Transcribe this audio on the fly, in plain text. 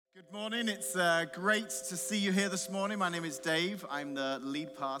Good morning. It's great to see you here this morning. My name is Dave. I'm the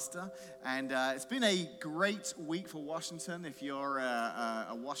lead pastor, and it's been a great week for Washington. If you're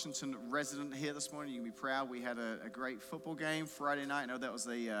a Washington resident here this morning, you can be proud. We had a great football game Friday night. I know that was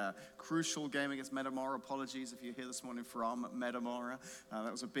a crucial game against Metamora. Apologies if you're here this morning from Metamora.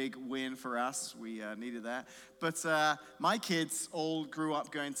 That was a big win for us. We needed that. But my kids all grew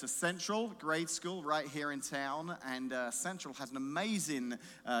up going to Central grade school right here in town, and Central has an amazing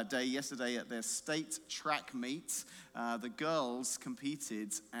day yesterday at their state track meet. The girls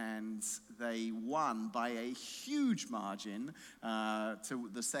competed and they won by a huge margin to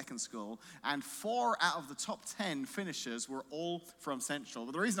the second school, and 4 out of the top 10 finishers were all from Central.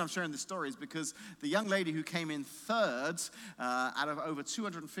 But the reason I'm sharing this story is because the young lady who came in third out of over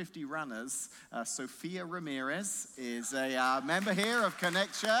 250 runners, Sophia Ramirez, is a member here of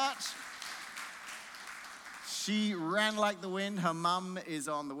Connect Church. She ran like the wind. Her mum is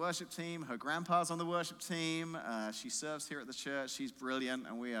on the worship team. Her grandpa's on the worship team. She serves here at the church. She's brilliant,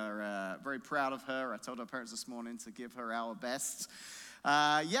 and we are very proud of her. I told our parents this morning to give her our best.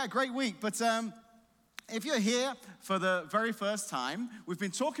 Great week. But if you're here for the very first time, we've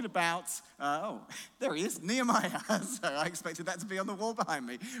been talking about, there he is, Nehemiah. So I expected that to be on the wall behind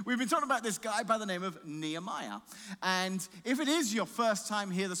me. We've been talking about this guy by the name of Nehemiah. And if it is your first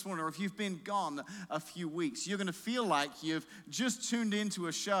time here this morning, or if you've been gone a few weeks, you're going to feel like you've just tuned into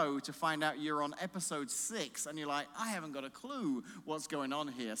a show to find out you're on episode 6. And you're like, I haven't got a clue what's going on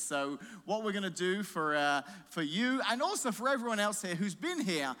here. So what we're going to do for you, and also for everyone else here who's been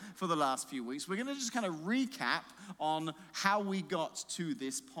here for the last few weeks, we're going to just kind of recap on how we got to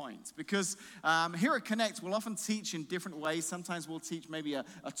this point. Because here at Connect, we'll often teach in different ways. Sometimes we'll teach maybe a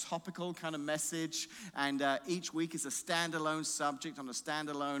topical kind of message, and each week is a standalone subject on a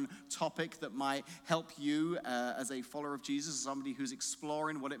standalone topic that might help you as a follower of Jesus, somebody who's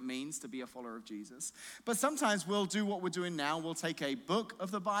exploring what it means to be a follower of Jesus. But sometimes we'll do what we're doing now. We'll take a book of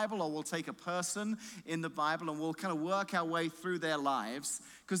the Bible, or we'll take a person in the Bible, and we'll kind of work our way through their lives,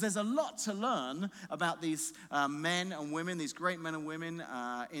 because there's a lot to learn about these men and women, these great men and women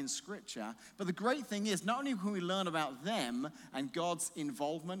in Scripture. But the great thing is, not only can we learn about them and God's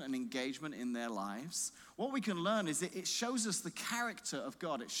involvement and engagement in their lives, what we can learn is it shows us the character of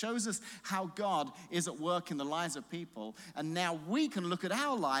God. It shows us how God is at work in the lives of people. And now we can look at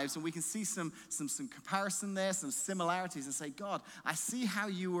our lives and we can see some comparison there, some similarities, and say, God, I see how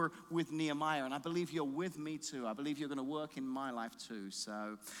you were with Nehemiah, and I believe you're with me too. I believe you're going to work in my life too.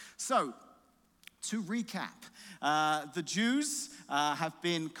 So to recap, the Jews have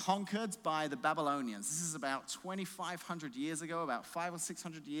been conquered by the Babylonians. This is about 2,500 years ago, about 500 or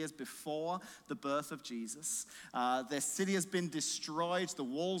 600 years before the birth of Jesus. Their city has been destroyed, the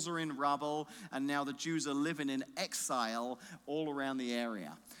walls are in rubble, and now the Jews are living in exile all around the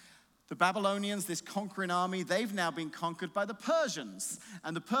area. The Babylonians, this conquering army, they've now been conquered by the Persians.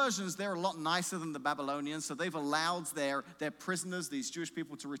 And the Persians, they're a lot nicer than the Babylonians, so they've allowed their prisoners, these Jewish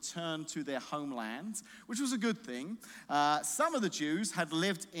people, to return to their homeland, which was a good thing. Some of the Jews had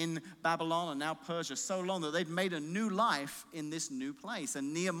lived in Babylon and now Persia so long that they'd made a new life in this new place.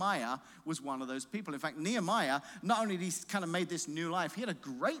 And Nehemiah was one of those people. In fact, Nehemiah, not only did he kind of made this new life, he had a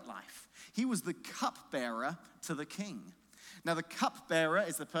great life. He was the cupbearer to the king. Now, the cupbearer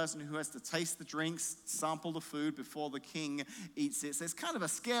is the person who has to taste the drinks, sample the food before the king eats it. So it's kind of a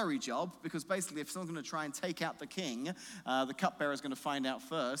scary job, because basically if someone's going to try and take out the king, the cupbearer is going to find out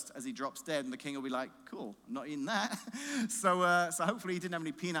first as he drops dead, and the king will be like, cool, I'm not eating that. So hopefully he didn't have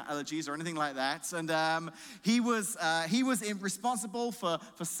any peanut allergies or anything like that. And he was responsible for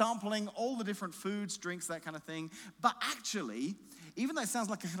sampling all the different foods, drinks, that kind of thing. But actually, even though it sounds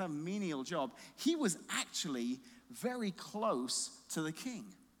like a kind of menial job, he was actually very close to the king.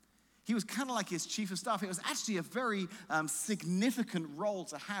 He was kind of like his chief of staff. It was actually a very significant role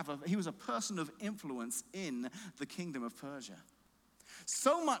to have. He was a person of influence in the kingdom of Persia.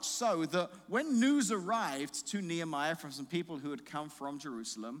 So much so that when news arrived to Nehemiah from some people who had come from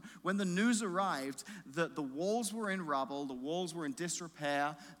Jerusalem, when the news arrived that the walls were in rubble, the walls were in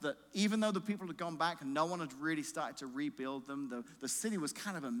disrepair, that even though the people had gone back and no one had really started to rebuild them, the city was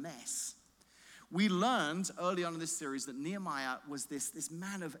kind of a mess. We learned early on in this series that Nehemiah was this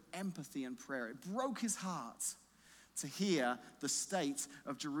man of empathy and prayer. It broke his heart to hear the state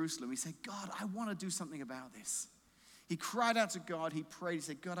of Jerusalem. He said, God, I want to do something about this. He cried out to God. He prayed. He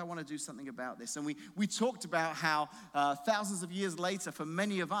said, God, I want to do something about this. And we talked about how thousands of years later, for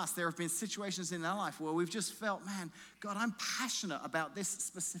many of us, there have been situations in our life where we've just felt, man, God, I'm passionate about this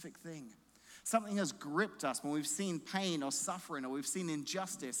specific thing. Something has gripped us when we've seen pain or suffering, or we've seen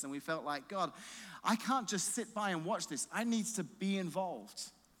injustice, and we felt like, God, I can't just sit by and watch this. I need to be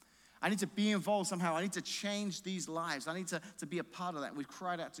involved. I need to be involved somehow. I need to change these lives. I need to be a part of that. We've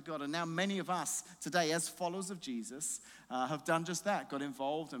cried out to God. And now many of us today, as followers of Jesus, have done just that, got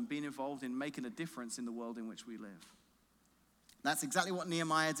involved and been involved in making a difference in the world in which we live. That's exactly what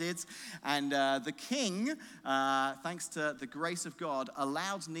Nehemiah did. And the king, thanks to the grace of God,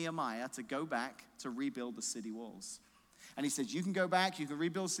 allowed Nehemiah to go back to rebuild the city walls. And he said, you can go back, you can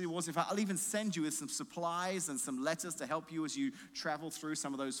rebuild city walls. In fact, I'll even send you with some supplies and some letters to help you as you travel through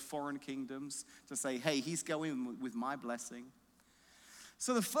some of those foreign kingdoms to say, hey, he's going with my blessing.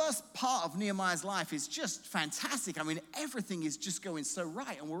 So the first part of Nehemiah's life is just fantastic. I mean, everything is just going so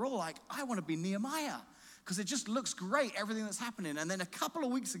right. And we're all like, I want to be Nehemiah because it just looks great, everything that's happening. And then a couple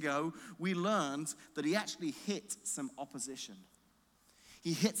of weeks ago, we learned that he actually hit some opposition.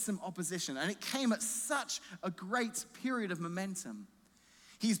 He hit some opposition, and it came at such a great period of momentum.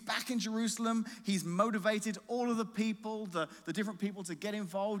 He's back in Jerusalem. He's motivated all of the people, the different people to get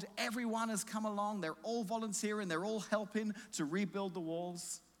involved. Everyone has come along. They're all volunteering. They're all helping to rebuild the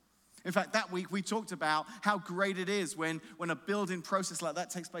walls. In fact, that week we talked about how great it is when a building process like that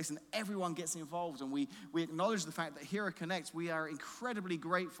takes place and everyone gets involved. And we acknowledge the fact that here at Connect, we are incredibly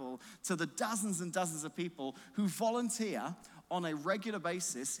grateful to the dozens and dozens of people who volunteer on a regular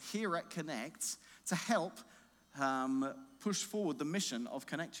basis here at Connect to help push forward the mission of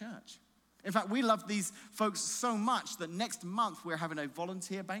Connect Church. In fact, we love these folks so much that next month we're having a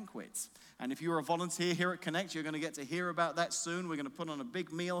volunteer banquet. And if you're a volunteer here at Connect, you're going to get to hear about that soon. We're going to put on a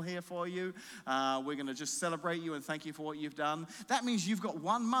big meal here for you. We're going to just celebrate you and thank you for what you've done. That means you've got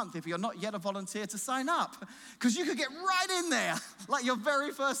 1 month, if you're not yet a volunteer, to sign up. Because you could get right in there. Like your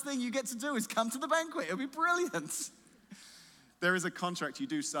very first thing you get to do is come to the banquet. It'll be brilliant. There is a contract you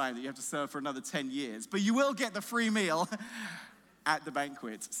do sign that you have to serve for another 10 years, but you will get the free meal at the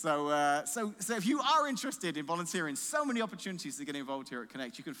banquet. So if you are interested in volunteering, so many opportunities to get involved here at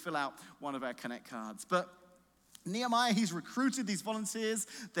Connect. You can fill out one of our Connect cards. But Nehemiah, he's recruited these volunteers.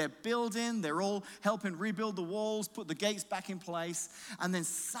 They're building. They're all helping rebuild the walls, put the gates back in place. And then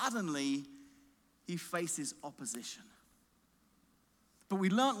suddenly, he faces opposition. But we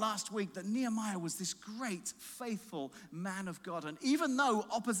learned last week that Nehemiah was this great, faithful man of God. And even though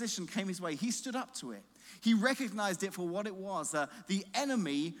opposition came his way, he stood up to it. He recognized it for what it was, the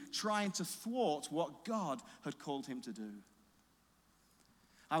enemy trying to thwart what God had called him to do.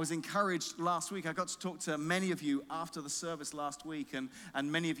 I was encouraged last week. I got to talk to many of you after the service last week, and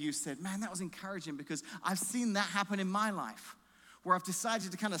many of you said, man, that was encouraging because I've seen that happen in my life, where I've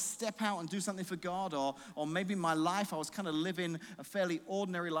decided to kind of step out and do something for God, or maybe in my life I was kind of living a fairly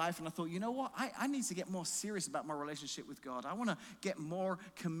ordinary life, and I thought, you know what, I need to get more serious about my relationship with God. I want to get more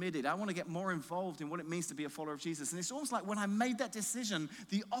committed. I want to get more involved in what it means to be a follower of Jesus. And it's almost like when I made that decision,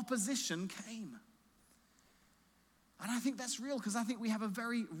 the opposition came. And I think that's real, because I think we have a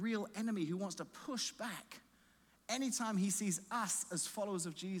very real enemy who wants to push back anytime he sees us as followers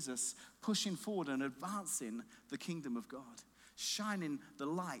of Jesus pushing forward and advancing the kingdom of God, shining the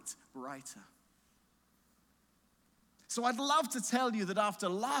light brighter. So I'd love to tell you that after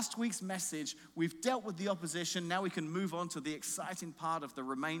last week's message, we've dealt with the opposition. Now we can move on to the exciting part of the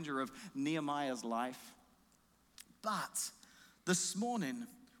remainder of Nehemiah's life. But this morning,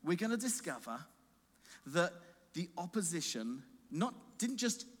 we're going to discover that the opposition didn't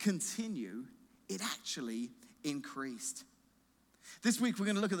just continue, it actually increased. This week, we're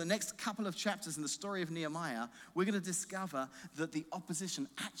going to look at the next couple of chapters in the story of Nehemiah. We're going to discover that the opposition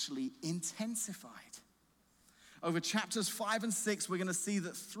actually intensified. Over chapters 5 and 6, we're going to see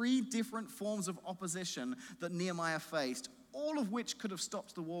that 3 different forms of opposition that Nehemiah faced, all of which could have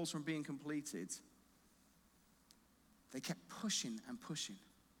stopped the walls from being completed. They kept pushing and pushing.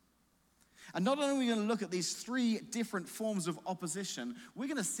 And not only are we going to look at these 3 different forms of opposition, we're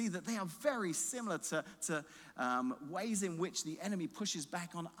going to see that they are very similar to ways in which the enemy pushes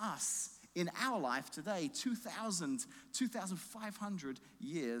back on us in our life today, 2,500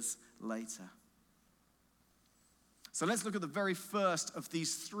 years later. So let's look at the very first of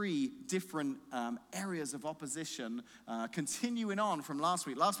these 3 different areas of opposition, continuing on from last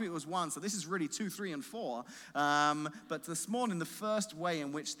week. Last week was 1, so this is really 2, 3, and 4. But this morning, the first way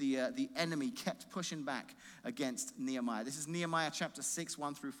in which the enemy kept pushing back against Nehemiah. This is Nehemiah chapter 6,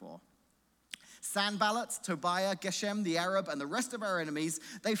 1 through 4. Sanballat, Tobiah, Geshem, the Arab, and the rest of our enemies,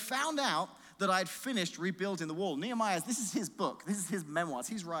 they found out that I'd finished rebuilding the wall. Nehemiah, this is his book. This is his memoirs.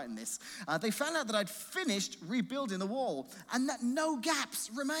 He's writing this. They found out that I'd finished rebuilding the wall and that no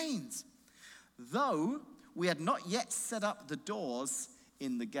gaps remained, though we had not yet set up the doors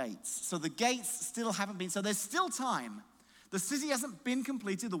in the gates. So the gates still haven't been, so there's still time. The city hasn't been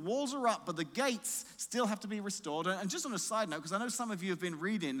completed. The walls are up, but the gates still have to be restored. And just on a side note, because I know some of you have been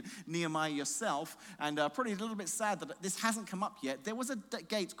reading Nehemiah yourself, and probably a little bit sad that this hasn't come up yet. There was a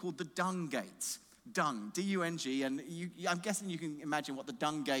gate called the Dung Gate. Dung, D-U-N-G, and I'm guessing you can imagine what the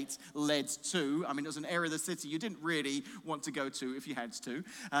Dung Gate led to. I mean, it was an area of the city you didn't really want to go to if you had to.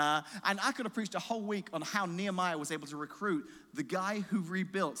 And I could have preached a whole week on how Nehemiah was able to recruit the guy who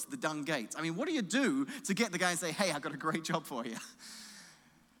rebuilt the Dung Gate. I mean, what do you do to get the guy and say, hey, I've got a great job for you?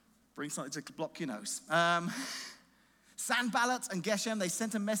 Bring something to block your nose. Sanballat and Geshem, they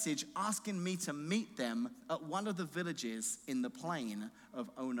sent a message asking me to meet them at one of the villages in the plain of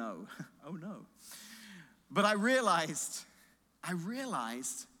Oh No. Oh no. But I realized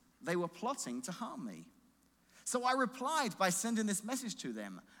they were plotting to harm me. So I replied by sending this message to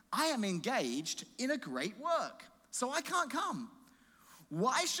them. I am engaged in a great work, so I can't come.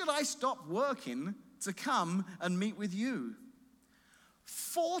 Why should I stop working to come and meet with you?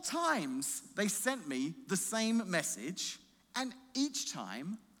 4 times they sent me the same message, and each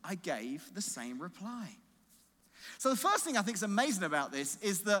time I gave the same reply. So the first thing I think is amazing about this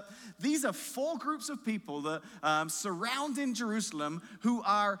is that these are 4 groups of people that surrounding Jerusalem who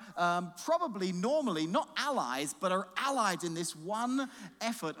are probably normally not allies, but are allied in this one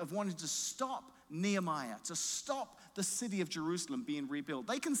effort of wanting to stop Nehemiah, to stop the city of Jerusalem being rebuilt.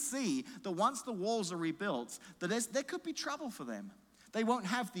 They can see that once the walls are rebuilt, that there could be trouble for them. They won't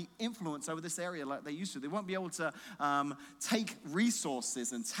have the influence over this area like they used to. They won't be able to take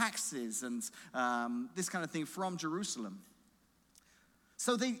resources and taxes and this kind of thing from Jerusalem.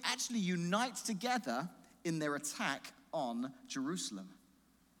 So they actually unite together in their attack on Jerusalem.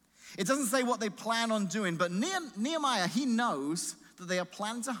 It doesn't say what they plan on doing, but Nehemiah, he knows that they are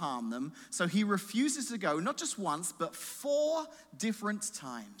planning to harm them, so he refuses to go, not just once, but 4 different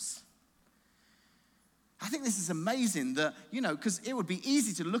times. I think this is amazing that, because it would be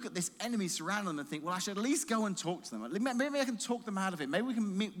easy to look at this enemy surrounding them and think, well, I should at least go and talk to them. Maybe I can talk them out of it. Maybe we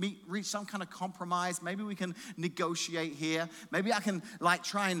can reach some kind of compromise. Maybe we can negotiate here. Maybe I can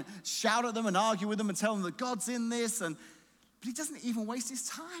try and shout at them and argue with them and tell them that God's in this. But he doesn't even waste his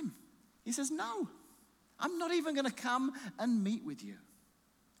time. He says, no, I'm not even going to come and meet with you.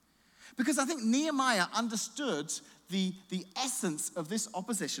 Because I think Nehemiah understood the essence of this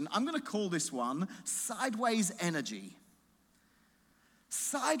opposition. I'm going to call this one sideways energy.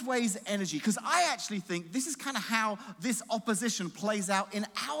 Sideways energy, because I actually think this is kind of how this opposition plays out in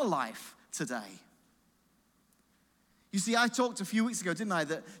our life today. You see, I talked a few weeks ago, didn't I,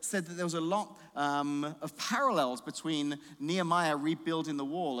 that said that there was a lot of parallels between Nehemiah rebuilding the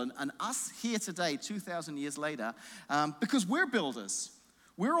wall and us here today, 2,000 years later, because we're builders.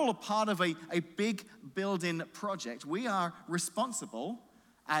 We're all a part of a big building project. We are responsible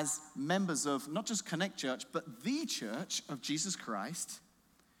as members of not just Connect Church, but the church of Jesus Christ.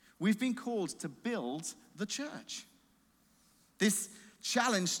 We've been called to build the church. This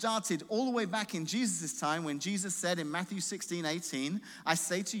challenge started all the way back in Jesus' time when Jesus said in Matthew 16:18, I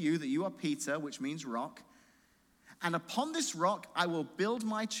say to you that you are Peter, which means rock, and upon this rock I will build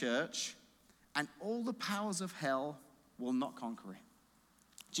my church, and all the powers of hell will not conquer it.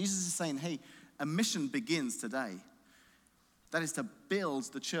 Jesus is saying, hey, a mission begins today. That is to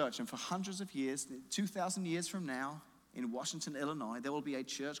build the church. And for hundreds of years, 2,000 years from now, in Washington, Illinois, there will be a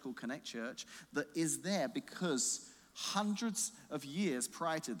church called Connect Church that is there because hundreds of years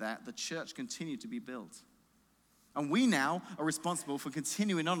prior to that, the church continued to be built. And we now are responsible for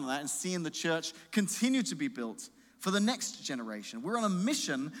continuing on that and seeing the church continue to be built for the next generation. We're on a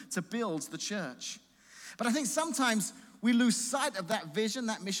mission to build the church. But I think sometimes we lose sight of that vision,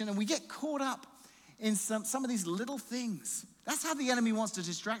 that mission, and we get caught up in some of these little things. That's how the enemy wants to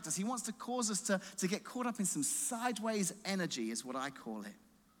distract us. He wants to cause us to get caught up in some sideways energy, is what I call it.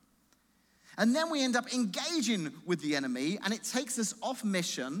 And then we end up engaging with the enemy, and it takes us off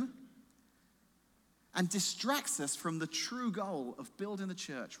mission and distracts us from the true goal of building the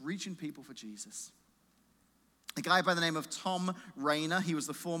church, reaching people for Jesus. A guy by the name of Tom Rainer, he was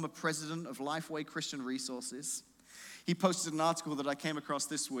the former president of Lifeway Christian Resources. He posted an article that I came across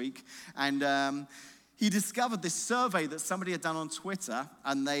this week, and he discovered this survey that somebody had done on Twitter,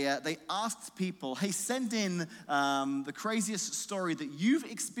 and they asked people, hey, send in the craziest story that you've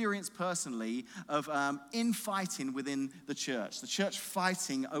experienced personally of infighting within the church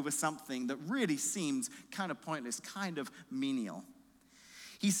fighting over something that really seemed kind of pointless, kind of menial.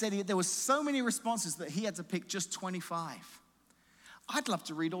 He said there were so many responses that he had to pick just 25. I'd love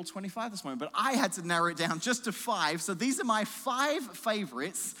to read all 25 this morning, but I had to narrow it down just to 5. So these are my 5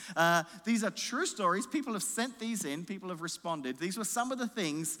 favorites. These are true stories. People have sent these in. People have responded. These were some of the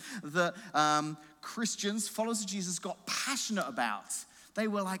things that Christians, followers of Jesus, got passionate about. They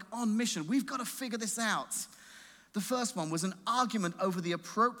were like on mission. We've got to figure this out. The first one was an argument over the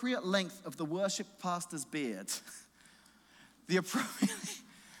appropriate length of the worship pastor's beard. The appropriate...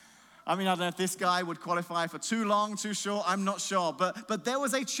 I mean, I don't know if this guy would qualify for too long, too short, I'm not sure. But there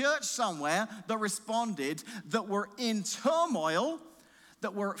was a church somewhere that responded, that were in turmoil,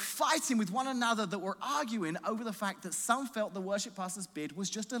 that were fighting with one another, that were arguing over the fact that some felt the worship pastor's beard was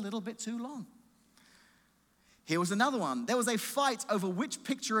just a little bit too long. Here was another one. There was a fight over which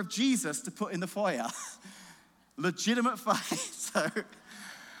picture of Jesus to put in the foyer. Legitimate fight. So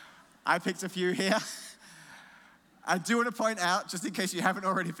I picked a few here. I do want to point out, just in case you haven't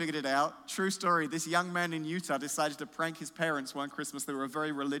already figured it out, true story, this young man in Utah decided to prank his parents one Christmas. They were a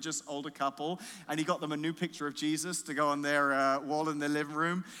very religious older couple, and he got them a new picture of Jesus to go on their wall in their living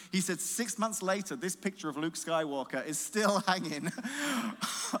room. He said 6 months later, this picture of Luke Skywalker is still hanging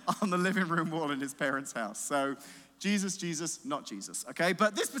on the living room wall in his parents' house. So Jesus, not Jesus, okay?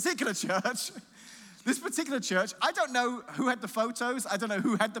 But this particular church, I don't know who had the photos, I don't know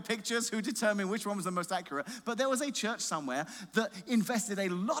who had the pictures, who determined which one was the most accurate, but there was a church somewhere that invested a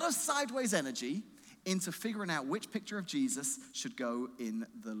lot of sideways energy into figuring out which picture of Jesus should go in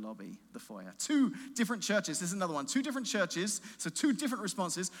the lobby, the foyer. 2 different churches, this is another one, 2 different churches, so 2 different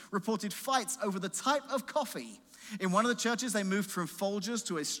responses, reported fights over the type of coffee. In one of the churches, they moved from Folgers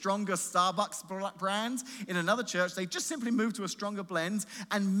to a stronger Starbucks brand. In another church, they just simply moved to a stronger blend,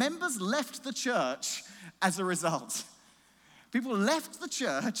 and members left the church as a result. People left the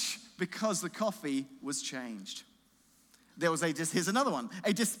church because the coffee was changed. Here's another one,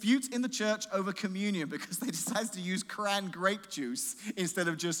 a dispute in the church over communion because they decided to use cran grape juice instead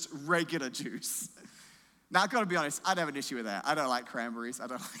of just regular juice. Now, I've got to be honest, I'd have an issue with that. I don't like cranberries. I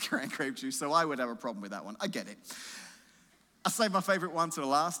don't like cran grape juice, so I would have a problem with that one. I get it. I saved my favorite one to the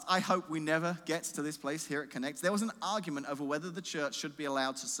last. I hope we never get to this place here at Connect. There was an argument over whether the church should be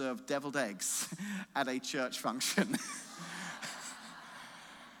allowed to serve deviled eggs at a church function.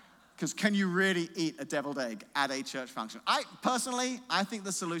 Because can you really eat a deviled egg at a church function? I think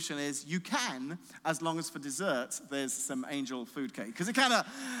the solution is you can, as long as for dessert, there's some angel food cake. Because it kind of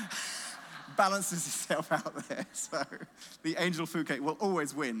balances itself out there. So the angel food cake will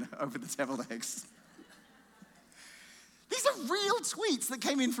always win over the deviled eggs. These are real tweets that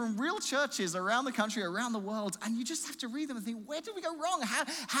came in from real churches around the country, around the world, and you just have to read them and think, where did we go wrong?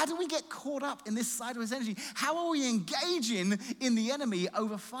 How do we get caught up in this sideways energy? How are we engaging in the enemy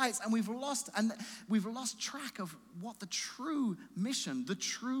over fights? And we've lost track of what the true mission, the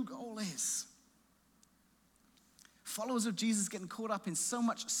true goal is. Followers of Jesus getting caught up in so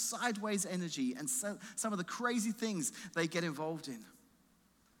much sideways energy and so some of the crazy things they get involved in.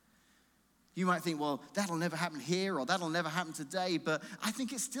 You might think, well, that'll never happen here or that'll never happen today, but I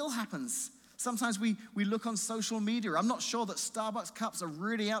think it still happens. Sometimes we look on social media. I'm not sure that Starbucks cups are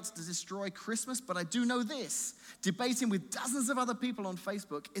really out to destroy Christmas, but I do know this. Debating with dozens of other people on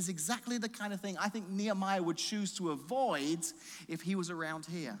Facebook is exactly the kind of thing I think Nehemiah would choose to avoid if he was around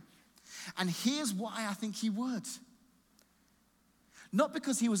here. And here's why I think he would. Not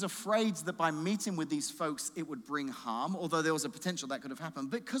because he was afraid that by meeting with these folks it would bring harm, although there was a potential that could have happened,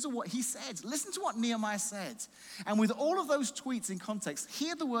 but because of what he said. Listen to what Nehemiah said. And with all of those tweets in context,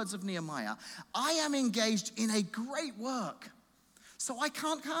 hear the words of Nehemiah. I am engaged in a great work, so I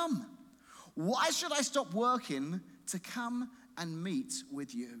can't come. Why should I stop working to come and meet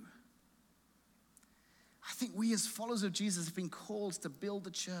with you? I think we as followers of Jesus have been called to build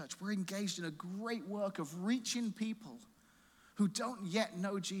the church. We're engaged in a great work of reaching people who don't yet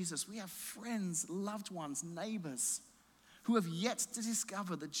know Jesus. We have friends, loved ones, neighbors who have yet to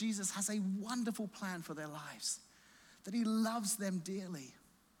discover that Jesus has a wonderful plan for their lives, that he loves them dearly.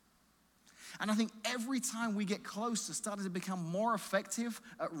 And I think every time we get close to starting to become more effective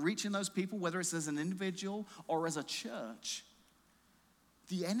at reaching those people, whether it's as an individual or as a church,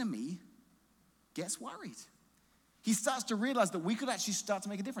 the enemy gets worried. He starts to realize that we could actually start to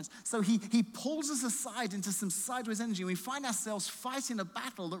make a difference. So he pulls us aside into some sideways energy, and we find ourselves fighting a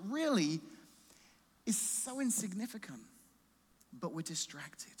battle that really is so insignificant, but we're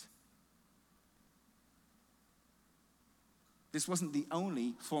distracted. This wasn't the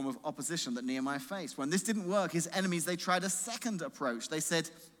only form of opposition that Nehemiah faced. When this didn't work, his enemies, they tried a second approach. They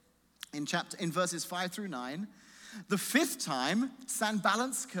said in verses 5 through 9, the 5th time,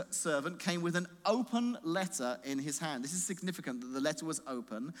 Sanballat's servant came with an open letter in his hand. This is significant that the letter was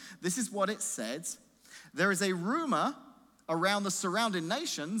open. This is what it said. There is a rumor around the surrounding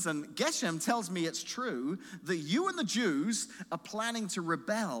nations, and Geshem tells me it's true, that you and the Jews are planning to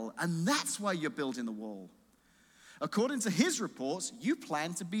rebel, and that's why you're building the wall. According to his reports, you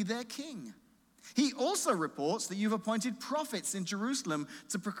plan to be their king. He also reports that you've appointed prophets in Jerusalem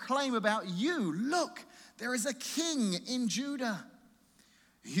to proclaim about you. Look, there is a king in Judah.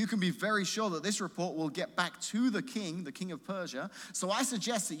 You can be very sure that this report will get back to the king of Persia. So I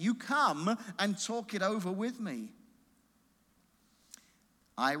suggest that you come and talk it over with me.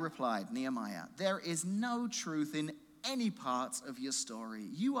 I replied, Nehemiah, there is no truth in any part of your story.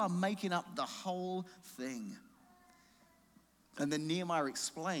 You are making up the whole thing. And then Nehemiah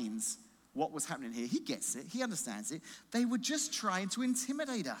explains what was happening here. He gets it. He understands it. They were just trying to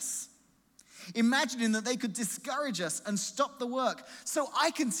intimidate us, imagining that they could discourage us and stop the work. So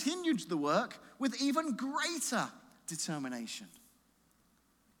I continued the work with even greater determination.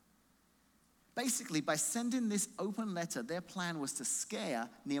 Basically, by sending this open letter, their plan was to scare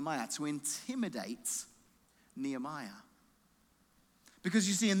Nehemiah, to intimidate Nehemiah. Because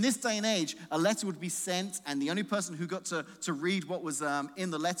you see, in this day and age, a letter would be sent, and the only person who got to read what was in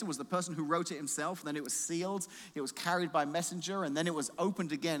the letter was the person who wrote it himself. And then it was sealed, it was carried by messenger, and then it was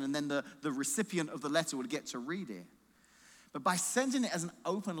opened again, and then the recipient of the letter would get to read it. But by sending it as an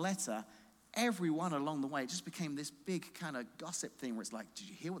open letter, everyone along the way, it just became this big kind of gossip thing where it's like, did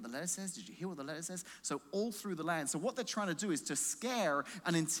you hear what the letter says? Did you hear what the letter says? So all through the land. So what they're trying to do is to scare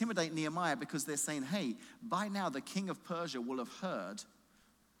and intimidate Nehemiah, because they're saying, hey, by now the king of Persia will have heard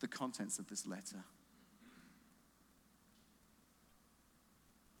the contents of this letter.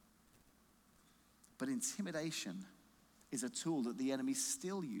 But intimidation is a tool that the enemy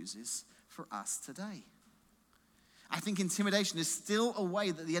still uses for us today. I think intimidation is still a way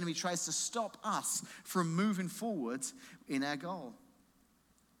that the enemy tries to stop us from moving forward in our goal.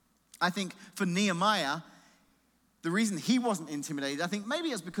 I think for Nehemiah, the reason he wasn't intimidated, I think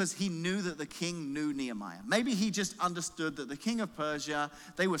maybe it's because he knew that the king knew Nehemiah. Maybe he just understood that the king of Persia,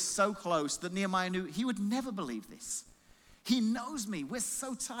 they were so close that Nehemiah knew he would never believe this. He knows me. We're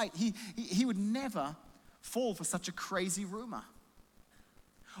so tight. He would never fall for such a crazy rumor.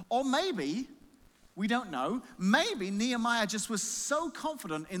 Or maybe, we don't know, maybe Nehemiah just was so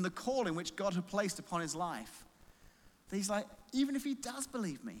confident in the calling which God had placed upon his life that he's like, even if he does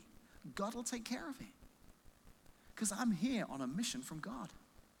believe me, God will take care of it. Because I'm here on a mission from God.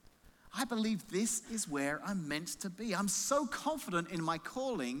 I believe this is where I'm meant to be. I'm so confident in my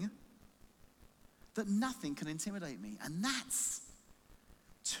calling that nothing can intimidate me. And that's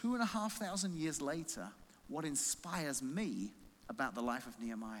 2,500 years later what inspires me about the life of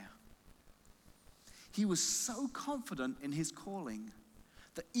Nehemiah. He was so confident in his calling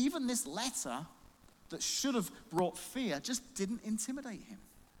that even this letter that should have brought fear just didn't intimidate him.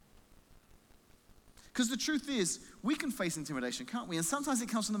 Because the truth is, we can face intimidation, can't we? And sometimes it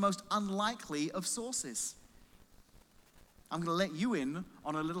comes from the most unlikely of sources. I'm going to let you in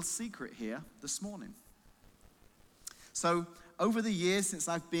on a little secret here this morning. So, over the years since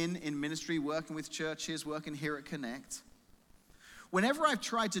I've been in ministry, working with churches, working here at Connect, whenever I've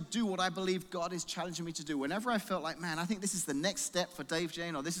tried to do what I believe God is challenging me to do, whenever I felt like, man, I think this is the next step for Dave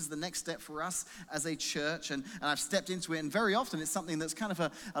Jane, or this is the next step for us as a church, and I've stepped into it, and very often it's something that's kind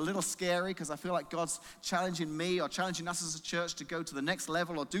of a little scary, because I feel like God's challenging me or challenging us as a church to go to the next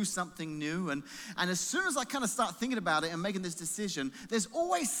level or do something new, and as soon as I kind of start thinking about it and making this decision, there's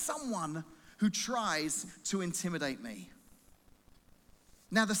always someone who tries to intimidate me.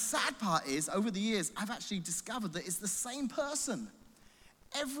 Now, the sad part is, over the years, I've actually discovered that it's the same person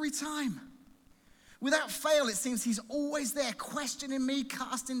every time. Without fail, it seems he's always there, questioning me,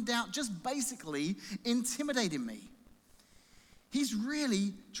 casting doubt, just basically intimidating me. He's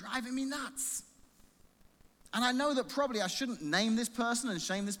really driving me nuts. And I know that probably I shouldn't name this person and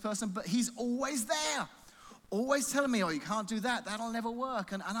shame this person, but he's always there. Always telling me, oh, you can't do that, that'll never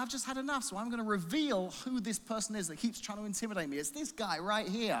work. And I've just had enough, so I'm going to reveal who this person is that keeps trying to intimidate me. It's this guy right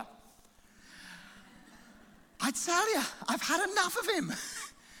here. I tell you, I've had enough of him.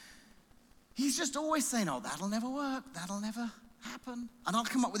 He's just always saying, oh, that'll never work, that'll never happen. And I'll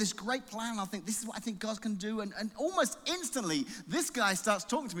come up with this great plan, and I'll think, this is what I think God can do. And almost instantly, this guy starts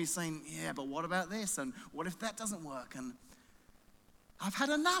talking to me saying, yeah, but what about this? And what if that doesn't work? And I've had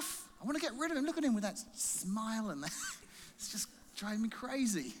enough. I want to get rid of him. Look at him with that smile, and it's just driving me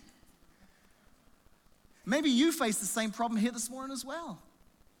crazy. Maybe you face the same problem here this morning as well.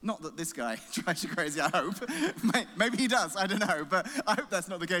 Not that this guy drives you crazy, I hope. Maybe he does, I don't know, but I hope that's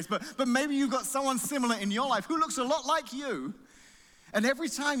not the case. But maybe you've got someone similar in your life who looks a lot like you. And every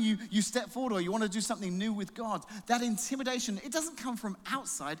time you step forward or you want to do something new with God, that intimidation, it doesn't come from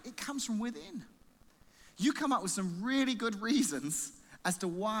outside, it comes from within. you come up with some really good reasons as to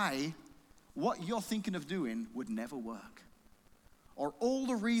why what you're thinking of doing would never work. Or all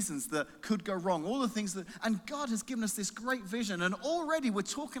the reasons that could go wrong, all the things that, and God has given us this great vision, and already we're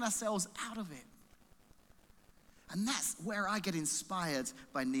talking ourselves out of it. And that's where I get inspired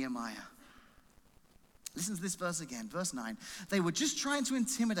by Nehemiah. Listen to this verse again, verse 9. They were just trying to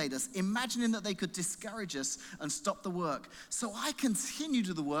intimidate us, imagining that they could discourage us and stop the work. So I continued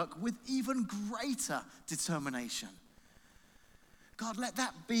to the work with even greater determination. God, let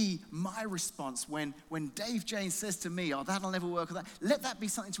that be my response when Dave James says to me, oh, that'll never work. Or that. Let that be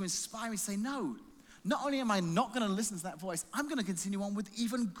something to inspire me to say, no, not only am I not going to listen to that voice, I'm going to continue on with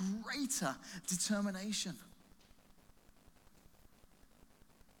even greater determination.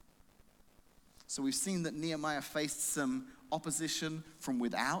 So we've seen that Nehemiah faced some opposition from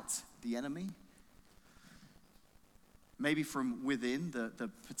without, the enemy. Maybe from within, the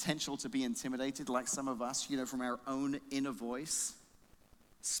potential to be intimidated, like some of us, from our own inner voice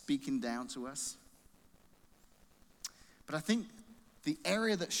speaking down to us. But I think the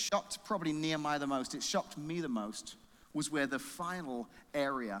area that shocked probably Nehemiah the most, it shocked me the most, was where the final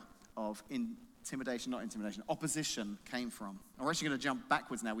area of opposition came from. And we're actually going to jump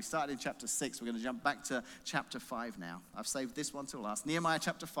backwards now. We started in chapter 6. We're going to jump back to chapter 5 now. I've saved this one till last. Nehemiah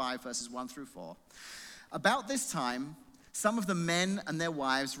chapter 5, verses 1 through 4. About this time, some of the men and their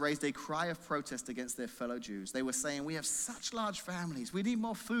wives raised a cry of protest against their fellow Jews. They were saying, we have such large families. We need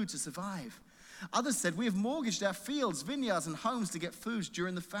more food to survive. Others said, we have mortgaged our fields, vineyards, and homes to get food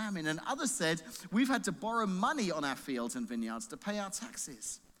during the famine. And others said, we've had to borrow money on our fields and vineyards to pay our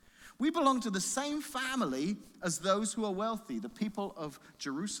taxes. We belong to the same family as those who are wealthy, the people of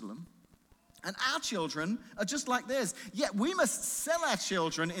Jerusalem. And our children are just like theirs. Yet we must sell our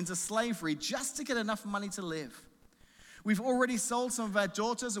children into slavery just to get enough money to live. We've already sold some of our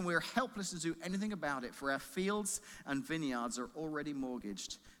daughters and we're helpless to do anything about it, for our fields and vineyards are already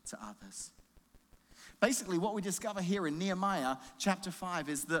mortgaged to others. Basically, what we discover here in Nehemiah chapter 5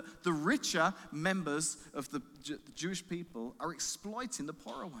 is that the richer members of the Jewish people are exploiting the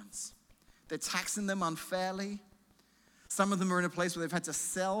poorer ones. They're taxing them unfairly. Some of them are in a place where they've had to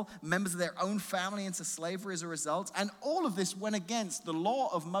sell members of their own family into slavery as a result. And all of this went against the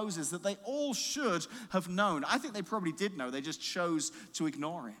law of Moses that they all should have known. I think they probably did know. They just chose to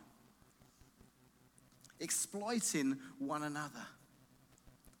ignore it. Exploiting one another.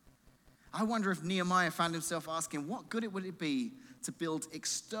 I wonder if Nehemiah found himself asking, what good would it be to build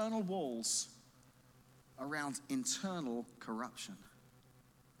external walls around internal corruption?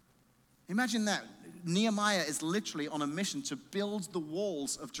 Imagine that. Nehemiah is literally on a mission to build the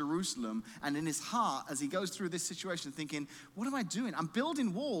walls of Jerusalem. And in his heart, as he goes through this situation, thinking, what am I doing? I'm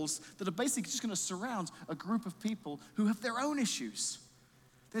building walls that are basically just going to surround a group of people who have their own issues.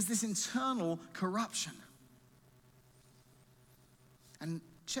 There's this internal corruption. And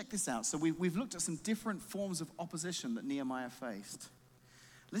check this out. So we've looked at some different forms of opposition that Nehemiah faced.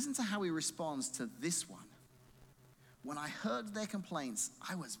 Listen to how he responds to this one. When I heard their complaints,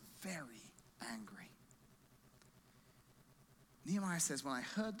 I was very angry. Nehemiah says, when I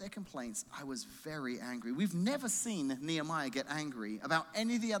heard their complaints, I was very angry. We've never seen Nehemiah get angry about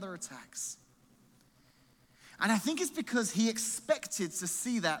any of the other attacks. And I think it's because he expected to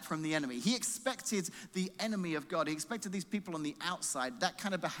see that from the enemy. He expected the enemy of God. He expected these people on the outside, that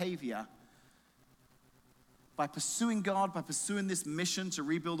kind of behavior. By pursuing God, by pursuing this mission to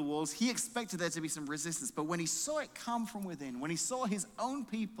rebuild the walls, he expected there to be some resistance. But when he saw it come from within, when he saw his own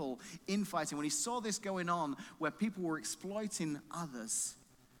people infighting, when he saw this going on where people were exploiting others,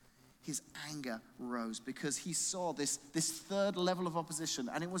 his anger rose because he saw this third level of opposition,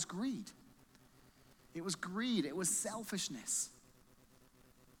 and it was greed. It was greed. It was selfishness.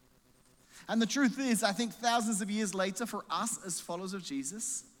 And the truth is, I think thousands of years later, for us as followers of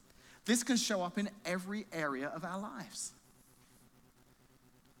Jesus, this can show up in every area of our lives.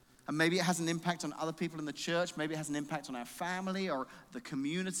 And maybe it has an impact on other people in the church. Maybe it has an impact on our family or the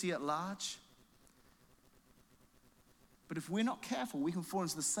community at large. But if we're not careful, we can fall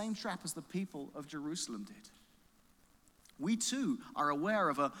into the same trap as the people of Jerusalem did. We too are aware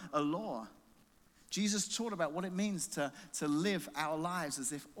of a law. Jesus taught about what it means to live our lives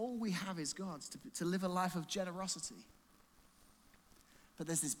as if all we have is God's, to live a life of generosity. But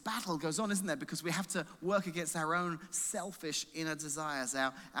there's this battle goes on, isn't there? Because we have to work against our own selfish inner desires,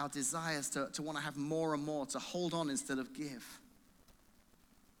 our desires to want to have more and more, to hold on instead of give.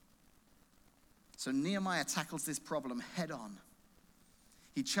 So Nehemiah tackles this problem head on.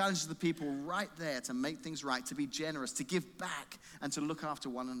 He challenges the people right there to make things right, to be generous, to give back, and to look after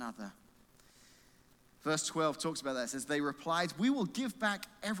one another. Verse 12 talks about that. It says, they replied, we will give back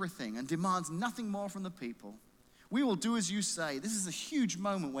everything and demand nothing more from the people. We will do as you say. This is a huge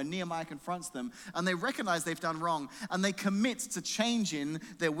moment when Nehemiah confronts them, and they recognize they've done wrong, and they commit to changing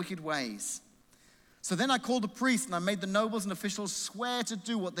their wicked ways. So then I called the priests, and I made the nobles and officials swear to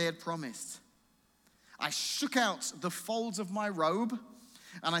do what they had promised. I shook out the folds of my robe,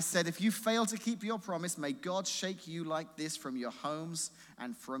 and I said, if you fail to keep your promise, may God shake you like this from your homes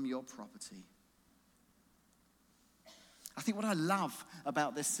and from your property. I think what I love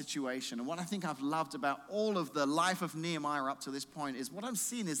about this situation, and what I think I've loved about all of the life of Nehemiah up to this point, is what I'm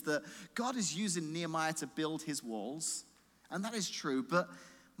seeing is that God is using Nehemiah to build his walls, and that is true, but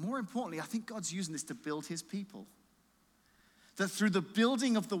more importantly, I think God's using this to build his people. That through the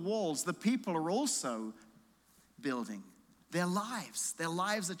building of the walls, the people are also building their lives. Their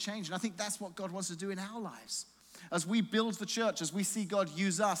lives are changing. I think that's what God wants to do in our lives. As we build the church, as we see God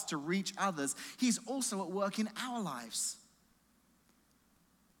use us to reach others, he's also at work in our lives.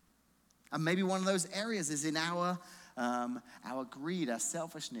 And maybe one of those areas is in our greed, our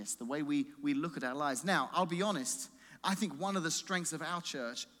selfishness, the way we look at our lives. Now, I'll be honest, I think one of the strengths of our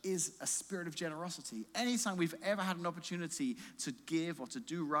church is a spirit of generosity. Anytime we've ever had an opportunity to give or to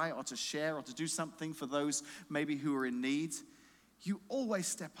do right or to share or to do something for those maybe who are in need, you always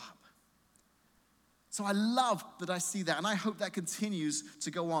step up. So I love that I see that, and I hope that continues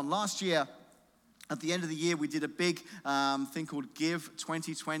to go on. Last year, at the end of the year, we did a big thing called Give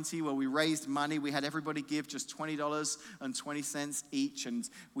 2020, where we raised money. We had everybody give just $20.20 each, and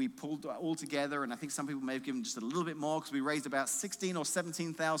we pulled it all together, and I think some people may have given just a little bit more because we raised about $16,000 or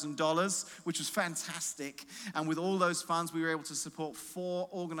 $17,000, which was fantastic. And with all those funds, we were able to support 4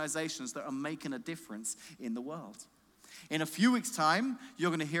 organizations that are making a difference in the world. In a few weeks' time,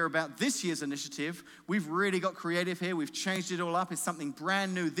 you're going to hear about this year's initiative. We've really got creative here. We've changed it all up. It's something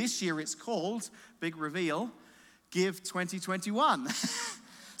brand new. This year it's called, big reveal, Give 2021.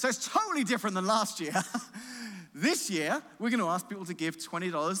 So it's totally different than last year. This year, we're going to ask people to give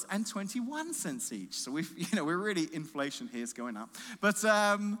 $20.21 each. So we're really, inflation here is going up. But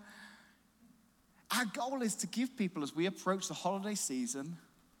our goal is to give people, as we approach the holiday season,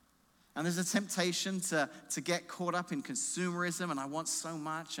 and there's a temptation to get caught up in consumerism, and I want so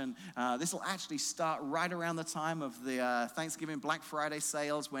much. And this will actually start right around the time of the Thanksgiving Black Friday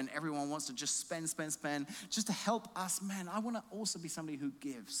sales, when everyone wants to just spend, just to help us. Man, I want to also be somebody who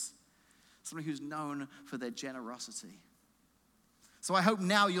gives, somebody who's known for their generosity. So I hope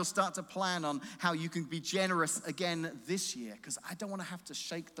now you'll start to plan on how you can be generous again this year, because I don't want to have to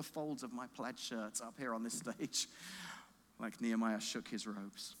shake the folds of my plaid shirts up here on this stage like Nehemiah shook his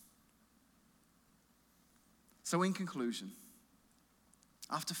robes. So in conclusion,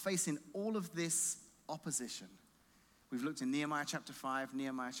 after facing all of this opposition, we've looked in Nehemiah chapter 5,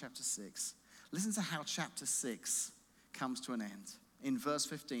 Nehemiah chapter 6. Listen to how chapter 6 comes to an end. In verse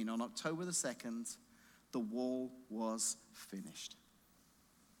 15, on October the 2nd, the wall was finished.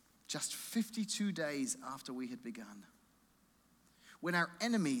 Just 52 days after we had begun. When our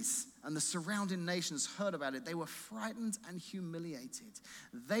enemies and the surrounding nations heard about it, they were frightened and humiliated.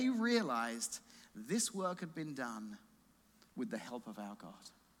 They realized this work had been done with the help of our God.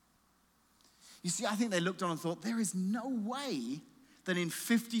 You see, I think they looked on and thought, there is no way that in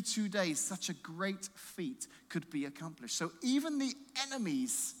 52 days such a great feat could be accomplished. So even the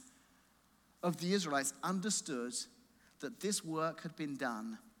enemies of the Israelites understood that this work had been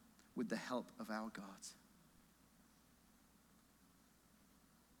done with the help of our God.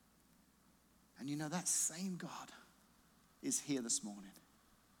 And you know, that same God is here this morning.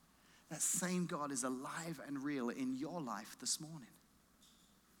 That same God is alive and real in your life this morning.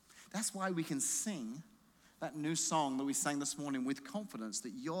 That's why we can sing that new song that we sang this morning with confidence,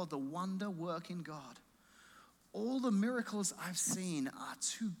 that you're the wonder-working God. All the miracles I've seen are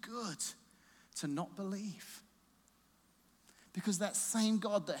too good to not believe. Because that same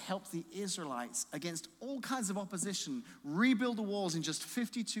God that helped the Israelites against all kinds of opposition rebuild the walls in just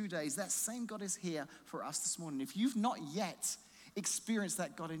 52 days, that same God is here for us this morning. If you've not yet experienced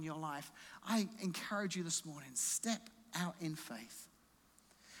that God in your life, I encourage you this morning, step out in faith.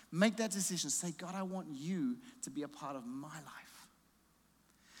 Make that decision. Say, God, I want you to be a part of my life.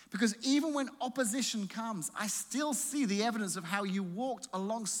 Because even when opposition comes, I still see the evidence of how you walked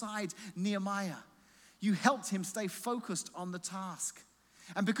alongside Nehemiah. You helped him stay focused on the task.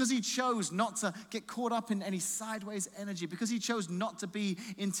 And because he chose not to get caught up in any sideways energy, because he chose not to be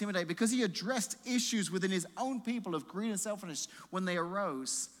intimidated, because he addressed issues within his own people of greed and selfishness when they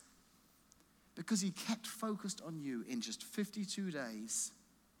arose, because he kept focused on you, in just 52 days,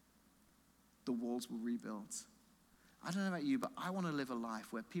 the walls were rebuilt. I don't know about you, but I want to live a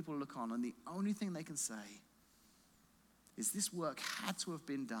life where people look on and the only thing they can say is this work had to have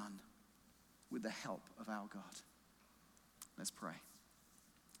been done with the help of our God. Let's pray.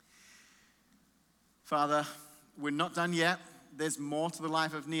 Father, we're not done yet. There's more to the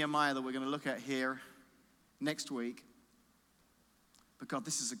life of Nehemiah that we're going to look at here next week. But God,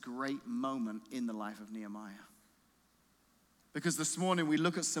 this is a great moment in the life of Nehemiah. Because this morning we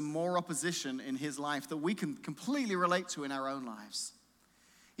look at some more opposition in his life that we can completely relate to in our own lives.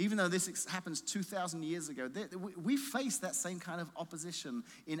 Even though this happens 2,000 years ago, we face that same kind of opposition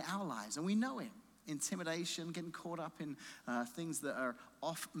in our lives, and we know it. Intimidation, getting caught up in things that are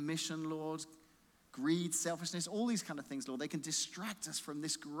off mission, Lord, greed, selfishness, all these kind of things, Lord. They can distract us from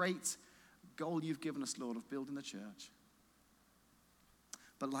this great goal you've given us, Lord, of building the church.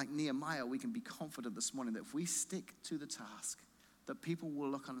 But like Nehemiah, we can be confident this morning that if we stick to the task, that people will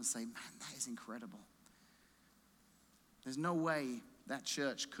look on and say, man, that is incredible. There's no way that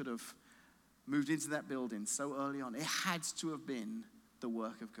church could have moved into that building so early on. It had to have been the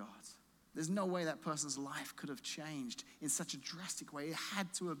work of God. There's no way that person's life could have changed in such a drastic way. It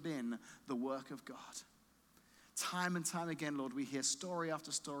had to have been the work of God. Time and time again, Lord, we hear story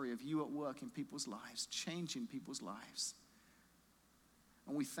after story of you at work in people's lives, changing people's lives.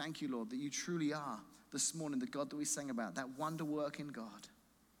 And we thank you, Lord, that you truly are, this morning, the God that we sang about, that wonder working God.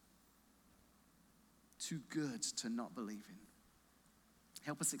 Too good to not believe in.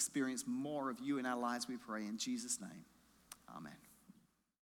 Help us experience more of you in our lives, we pray, in Jesus' name.